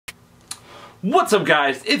What's up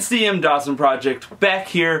guys, it's the M. Dawson Project back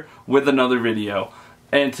here with another video.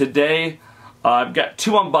 And today I've got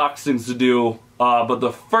two unboxings to do, but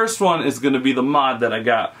the first one is going to be the mod that I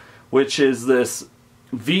got, which is this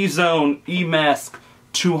Vzone emask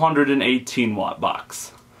 218 watt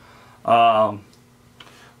box. Don't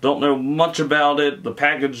know much about it. The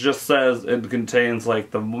package just says it contains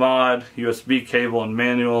like the mod, USB cable, and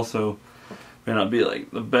manual, so it may not be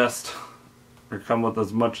like the best or come with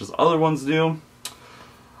as much as other ones do.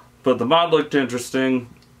 But the mod looked interesting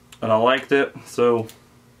and I liked it, so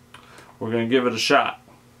we're going to give it a shot.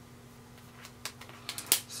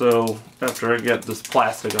 So after I get this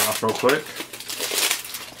plastic off real quick,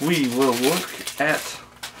 we will look at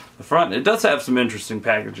the front. It does have some interesting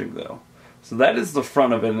packaging though. So that is the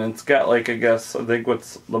front of it, and it's got like, I think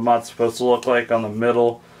what's the mod's supposed to look like on the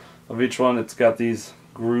middle of each one. It's got these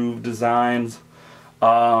groove designs.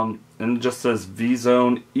 And it just says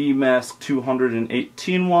Vzone emask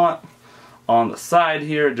 218 watt. On the side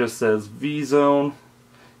here it just says Vzone.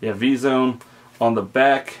 Yeah, Vzone. On the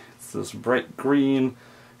back it's this bright green.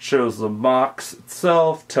 Shows the box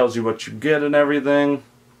itself, tells you what you get and everything.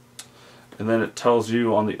 And then it tells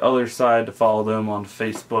you on the other side to follow them on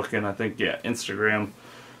Facebook and I think, yeah, Instagram.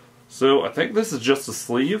 So I think this is just a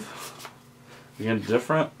sleeve. Again,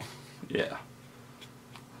 different. Yeah.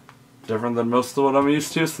 Different than most of what I'm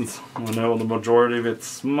used to, since I know the majority of it's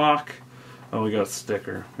smock. Oh, we got a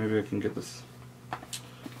sticker. Maybe I can get this.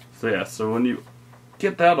 So yeah, so when you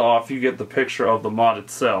get that off, you get the picture of the mod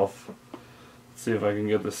itself. Let's see if I can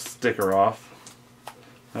get this sticker off.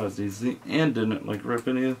 That was easy, and didn't like rip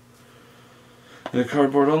any of the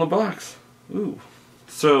cardboard on the box. Ooh.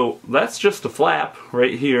 So that's just a flap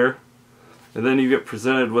right here, and then you get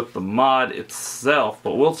presented with the mod itself,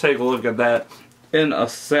 but we'll take a look at that in a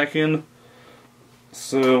second.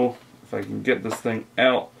 So if I can get this thing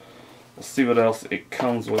out, we'll see what else it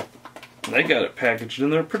comes with. They got it packaged in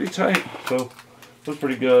there pretty tight, so it looks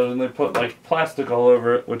pretty good, and they put like plastic all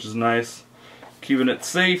over it, which is nice, keeping it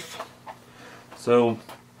safe. So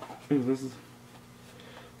ooh, this is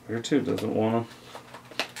here too, doesn't want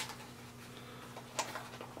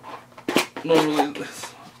to. Normally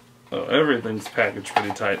this, oh, everything's packaged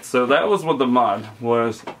pretty tight. So that was what the mod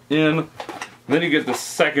was in. Then you get the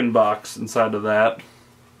second box inside of that.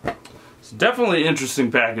 It's definitely interesting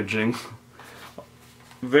packaging.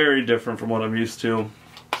 Very different from what I'm used to.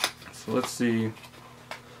 So let's see.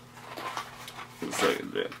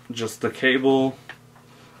 Just the cable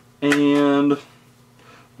and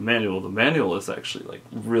manual. The manual is actually like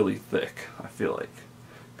really thick, I feel like,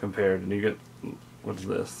 compared. And you get, what is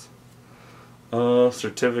this?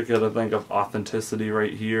 Certificate, I think, of authenticity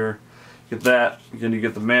right here. Get that, then you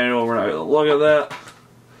get the manual. We're not going to look at that.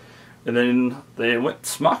 And then they went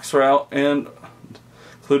Smock's route and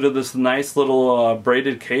included this nice little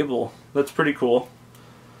braided cable. That's pretty cool.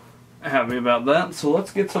 Happy about that. So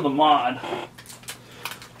let's get to the mod.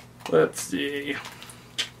 Let's see.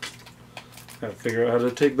 Gotta figure out how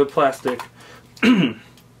to take the plastic.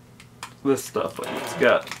 This stuff, like,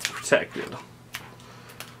 it's protected.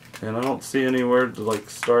 And I don't see anywhere to like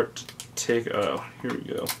start to take. Oh, here we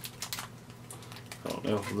go. I don't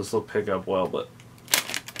know if this will pick up well, but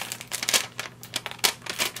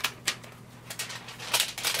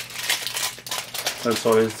that's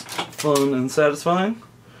always fun and satisfying.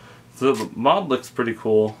 So the mod looks pretty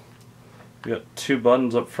cool. You got two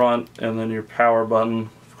buttons up front, and then your power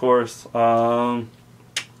button, of course.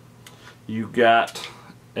 You got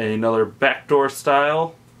another backdoor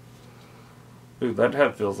style. Ooh, that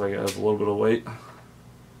head feels like it has a little bit of weight.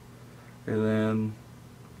 And then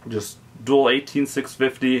just dual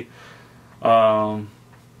 18650.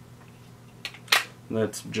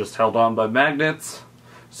 That's just held on by magnets.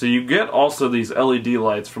 So you get also these LED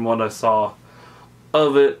lights from what I saw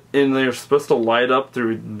of it, and they're supposed to light up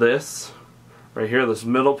through this right here, this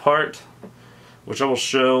middle part, which I will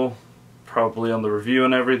show probably on the review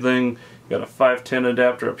and everything. You got a 510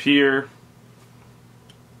 adapter up here.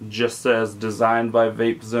 Just says designed by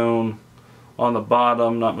Vzone on the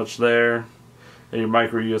bottom, not much there. And your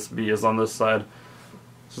micro USB is on this side.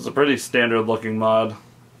 So it's a pretty standard looking mod.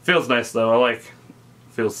 Feels nice though. I like,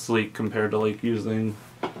 feels sleek compared to like using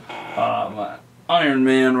my Iron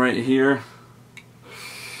Man right here.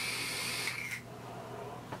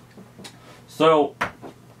 So what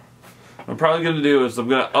I'm probably going to do is I'm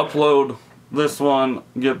going to upload this one,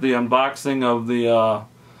 get the unboxing of the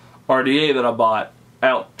RDA that I bought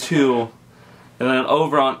out too, and then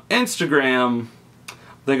over on Instagram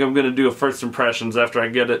I think I'm gonna do a first impressions after I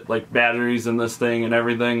get it, like batteries in this thing and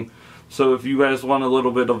everything. So if you guys want a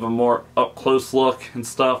little bit of a more up close look and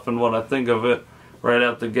stuff and what I think of it right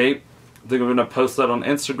out the gate, I think I'm going to post that on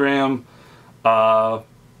Instagram.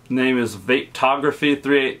 Name is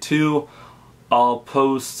Vapetography382. I'll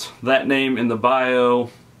post that name in the bio.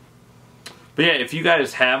 But yeah, if you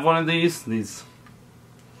guys have one of these emask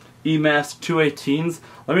 218s,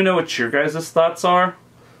 let me know what your guys' thoughts are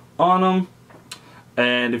on them.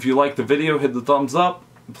 And if you like the video, hit the thumbs up.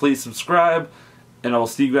 Please subscribe. And I'll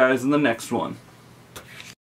see you guys in the next one.